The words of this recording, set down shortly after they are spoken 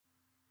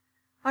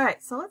All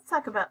right, so let's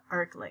talk about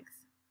arc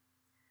length.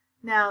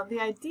 Now, the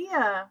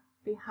idea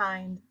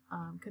behind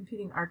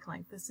computing arc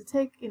length is to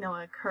take,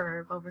 a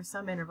curve over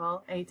some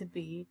interval, a to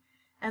b,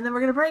 and then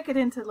we're going to break it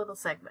into little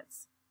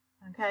segments,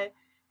 okay?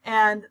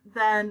 And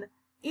then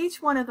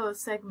each one of those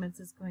segments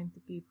is going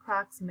to be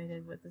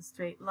approximated with a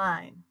straight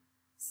line.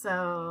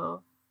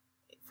 So,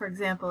 for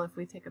example, if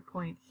we take a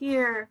point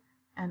here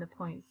and a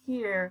point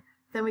here,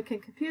 then we can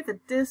compute the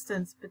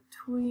distance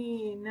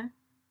between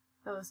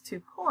those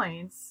 2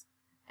 points,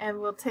 and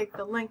we'll take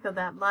the length of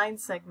that line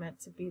segment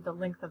to be the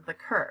length of the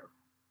curve.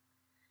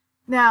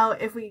 Now,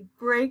 if we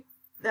break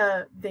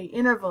the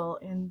interval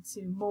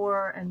into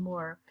more and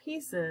more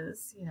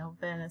pieces,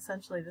 then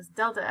essentially this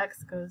delta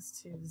x goes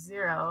to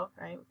 0,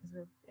 right?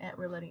 Because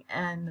we're letting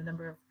n,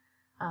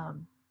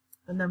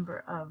 the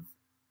number of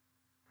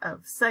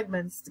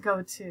segments,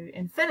 go to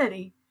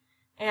infinity,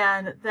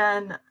 and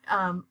then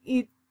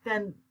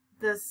then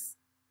this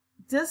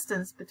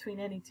distance between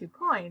any 2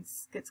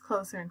 points gets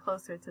closer and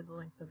closer to the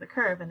length of the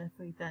curve, and if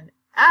we then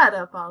add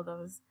up all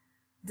those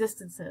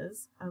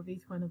distances of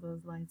each one of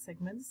those line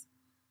segments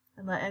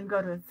and let n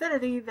go to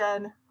infinity,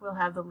 then we'll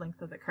have the length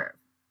of the curve.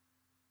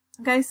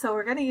 Okay, so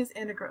we're going to use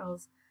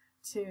integrals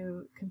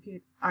to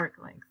compute arc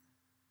length.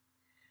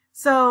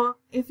 So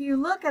if you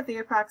look at the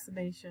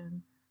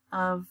approximation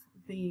of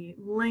the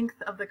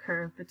length of the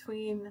curve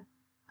between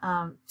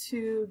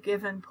 2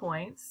 given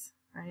points,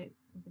 right?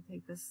 We can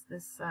take this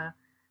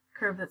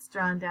curve that's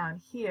drawn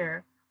down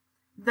here,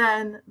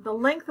 then the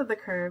length of the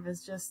curve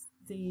is just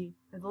the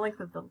length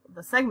of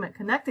the segment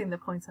connecting the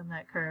points on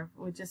that curve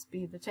would just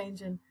be the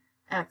change in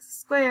x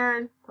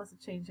squared plus a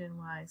change in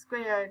y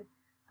squared,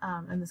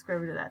 and the square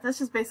root of that. That's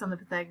just based on the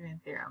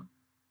Pythagorean theorem.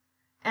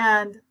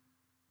 And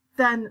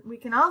then we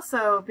can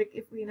also,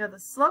 if we know the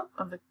slope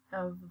of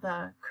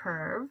the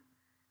curve,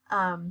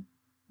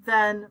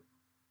 then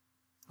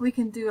we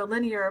can do a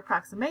linear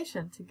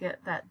approximation to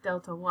get that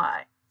delta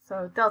y.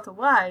 So delta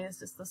y is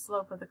just the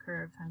slope of the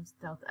curve times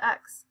delta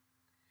x.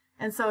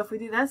 And so if we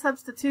do that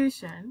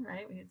substitution,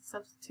 right, we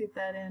substitute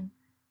that in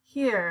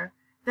here,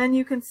 then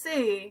you can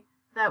see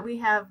that we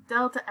have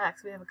delta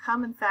x. We have a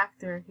common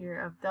factor here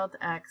of delta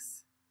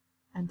x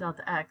and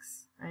delta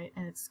x, right?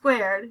 And it's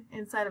squared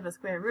inside of a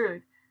square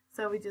root.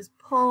 So we just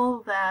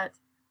pull that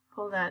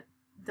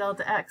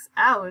delta x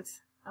out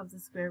of the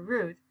square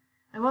root.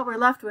 And what we're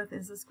left with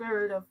is the square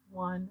root of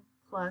 1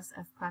 plus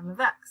f prime of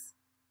x,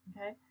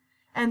 okay?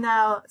 And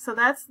now, so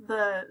that's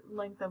the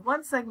length of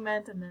one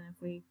segment, and then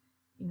if we,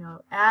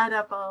 add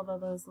up all of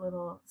those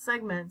little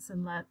segments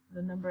and let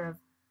the number of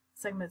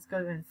segments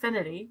go to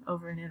infinity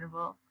over an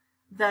interval,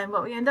 then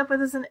what we end up with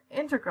is an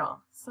integral.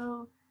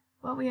 So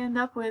what we end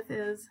up with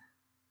is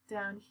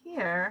down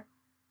here,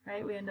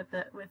 right, we end up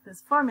with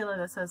this formula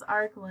that says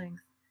arc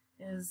length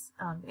is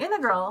the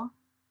integral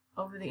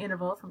over the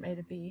interval from a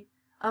to b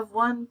of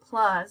 1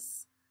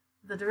 plus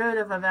the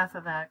derivative of f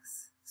of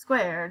x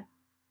squared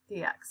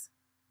dx.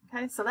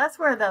 Okay, so that's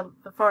where the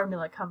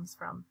formula comes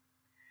from.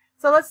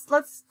 So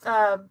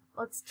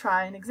let's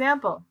try an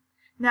example.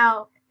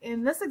 Now,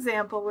 in this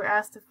example, we're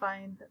asked to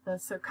find the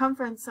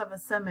circumference of a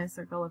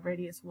semicircle of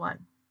radius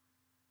 1.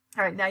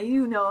 All right, now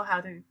you know how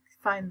to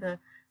find the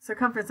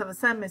circumference of a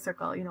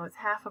semicircle. It's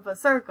half of a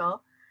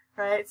circle,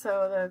 right?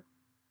 So the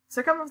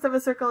circumference of a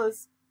circle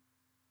is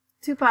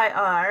 2 pi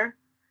r.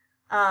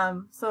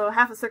 So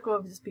half a circle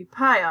would just be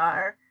pi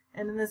r,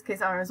 and in this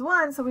case r is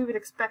 1, so we would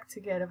expect to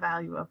get a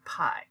value of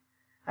pi.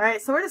 All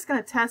right, so we're just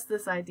going to test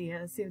this idea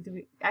and see, do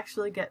we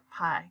actually get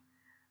pi?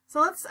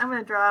 So I'm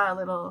going to draw a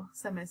little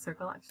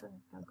semicircle. Actually,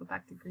 I'll go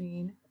back to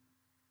green.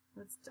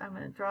 I'm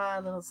going to draw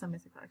a little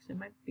semicircle. Actually, it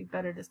might be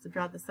better just to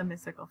draw the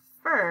semicircle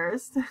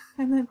first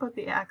and then put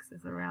the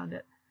axis around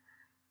it.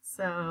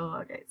 So,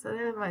 okay, so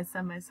there's my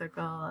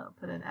semicircle. I'll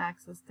put an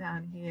axis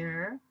down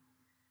here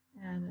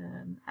and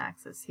an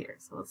axis here.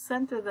 So we'll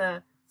center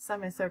the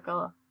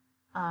semicircle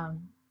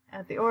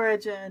at the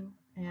origin,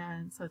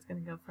 and so it's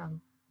going to go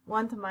from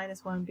 1 to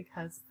minus 1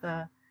 because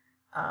the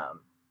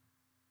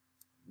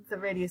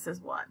radius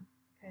is 1.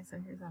 Okay, so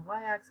here's our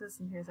y-axis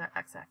and here's our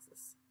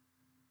x-axis.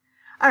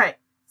 All right,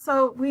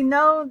 so we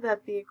know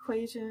that the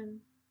equation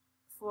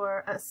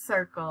for a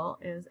circle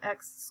is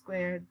x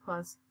squared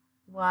plus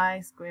y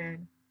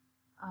squared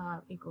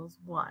equals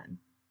 1.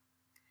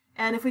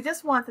 And if we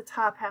just want the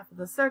top half of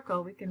the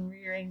circle, we can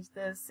rearrange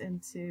this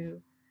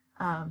into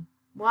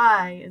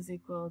y is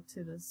equal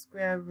to the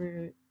square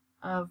root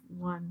of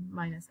 1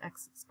 minus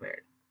x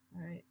squared.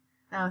 All right.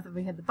 Now, if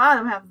we had the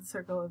bottom half of the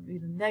circle, it would be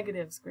the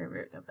negative square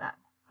root of that.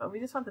 But we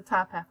just want the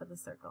top half of the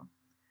circle.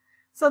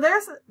 So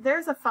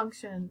there's a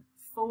function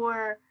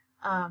for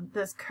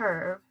this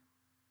curve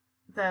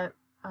that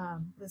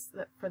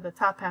for the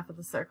top half of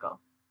the circle.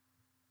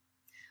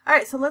 All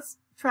right. So let's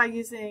try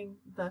using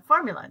the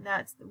formula.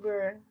 Now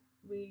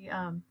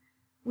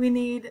we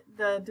need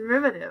the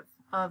derivative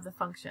of the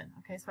function.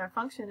 Okay. So our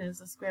function is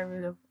the square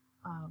root of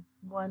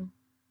 1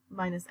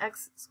 minus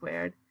x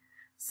squared.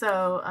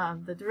 So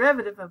the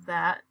derivative of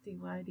that, dy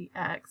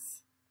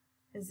dx,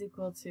 is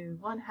equal to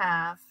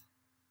 1/2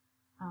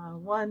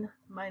 1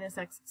 minus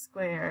x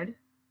squared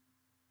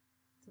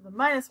to the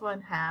minus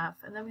 1/2,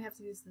 and then we have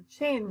to use the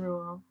chain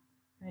rule,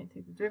 right?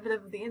 Take the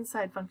derivative of the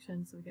inside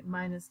function, so we get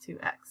minus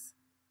 2x.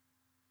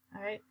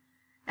 All right,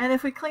 and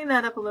if we clean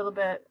that up a little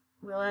bit,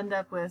 we'll end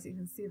up with, you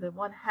can see the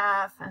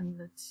 1/2 and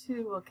the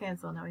 2 will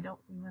cancel. Now we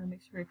want to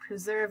make sure we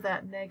preserve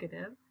that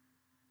negative,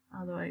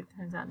 although it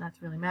turns out not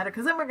to really matter,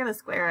 because then we're going to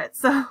square it.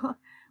 So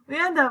we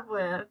end up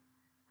with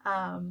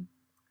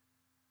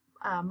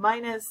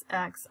minus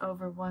x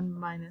over 1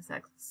 minus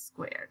x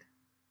squared.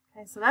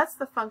 Okay, so that's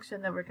the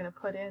function that we're going to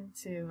put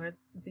into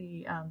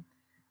the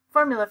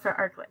formula for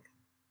arc length.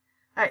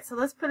 All right, so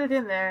let's put it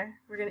in there.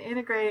 We're going to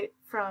integrate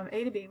from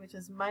a to b, which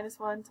is minus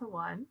 1 to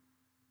 1.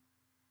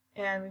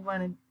 And we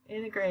want to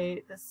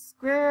integrate the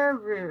square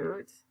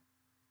root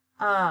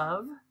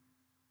of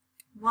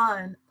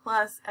 1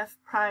 plus f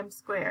prime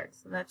squared.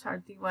 So that's our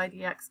dy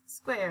dx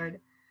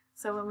squared.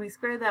 So when we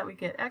square that, we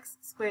get x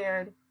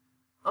squared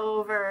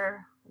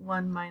over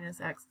 1 minus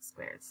x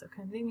squared. So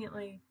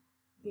conveniently,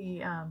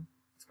 the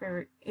square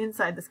root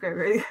inside the square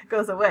root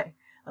goes away.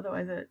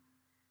 Otherwise, it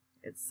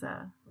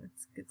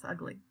gets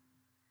ugly.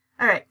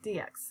 All right,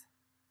 dx.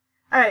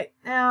 All right,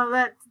 now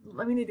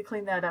we need to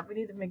clean that up. We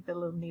need to make that a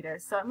little neater.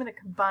 So I'm going to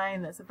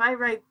combine this. If I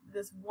write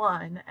this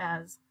 1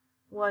 as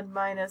 1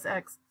 minus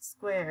x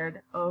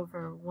squared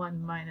over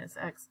 1 minus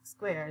x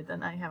squared,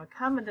 then I have a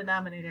common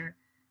denominator,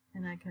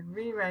 and I can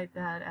rewrite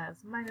that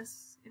as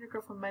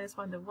integral from minus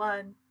 1 to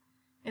 1.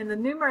 In the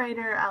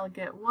numerator, I'll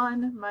get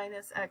 1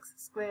 minus x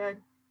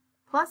squared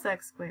plus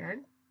x squared,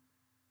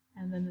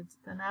 and then the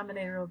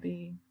denominator will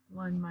be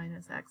 1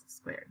 minus x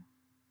squared.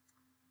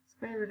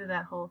 Square root of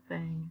that whole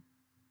thing,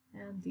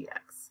 and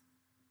dx.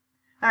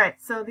 All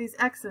right, so these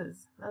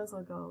x's, those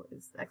will go,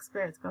 x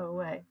squareds go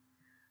away.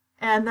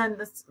 And then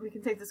we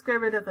can take the square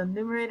root of the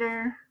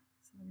numerator.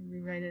 So let me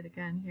rewrite it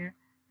again here.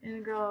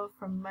 Integral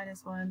from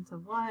minus 1 to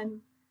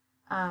 1.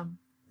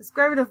 The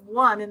square root of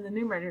 1 in the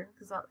numerator,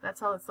 because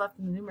that's all that's left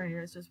in the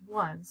numerator, is just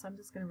 1. So I'm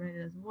just going to write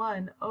it as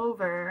 1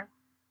 over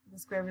the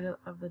square root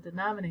of the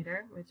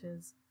denominator, which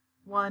is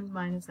 1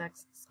 minus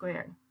x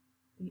squared,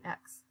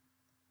 dx.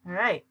 All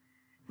right.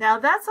 Now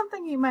that's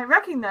something you might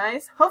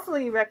recognize.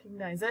 Hopefully you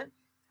recognize it.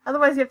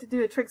 Otherwise you have to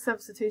do a trig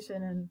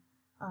substitution,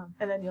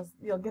 and then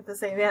you'll get the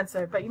same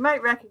answer. But you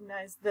might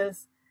recognize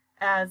this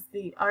as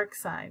the arc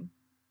sine.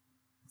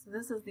 So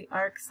this is the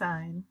arc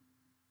sine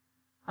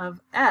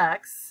of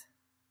x,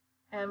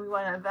 and we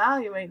want to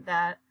evaluate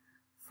that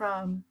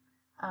from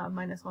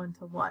minus 1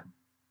 to 1.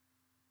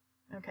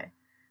 Okay,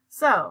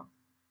 so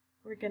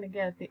we're going to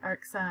get the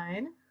arc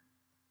sine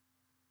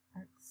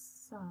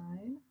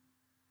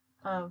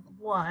of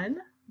 1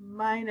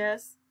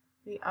 minus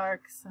the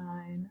arc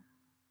sine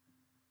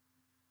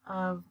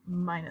of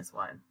minus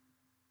 1.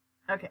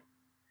 Okay,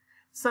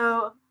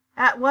 so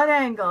at what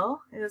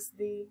angle is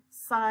the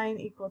sine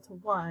equal to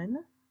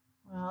 1?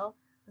 Well,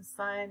 the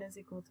sine is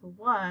equal to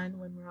 1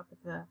 when we're up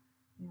at the,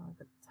 at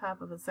the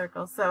top of the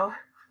circle. So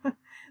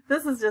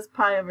this is just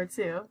pi over 2.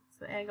 So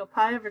the angle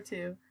pi over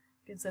 2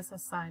 gives us a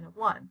sine of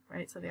 1,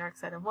 right? So the arc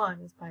sine of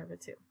 1 is pi over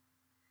 2.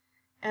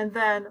 And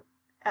then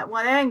at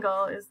what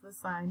angle is the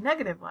sine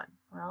negative 1?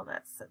 Well,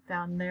 that's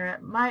down there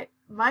at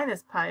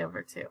minus pi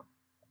over 2.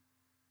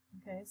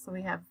 Okay, so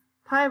we have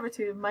pi over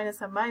 2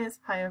 minus a minus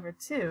pi over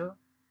 2,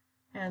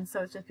 and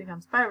so it just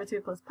becomes pi over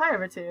 2 plus pi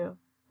over 2,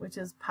 which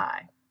is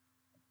pi.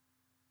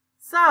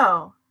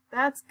 So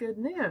that's good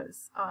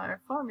news.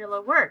 Our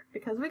formula worked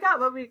because we got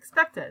what we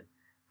expected.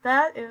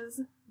 That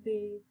is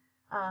the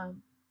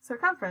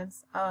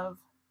circumference of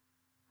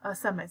a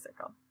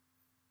semicircle.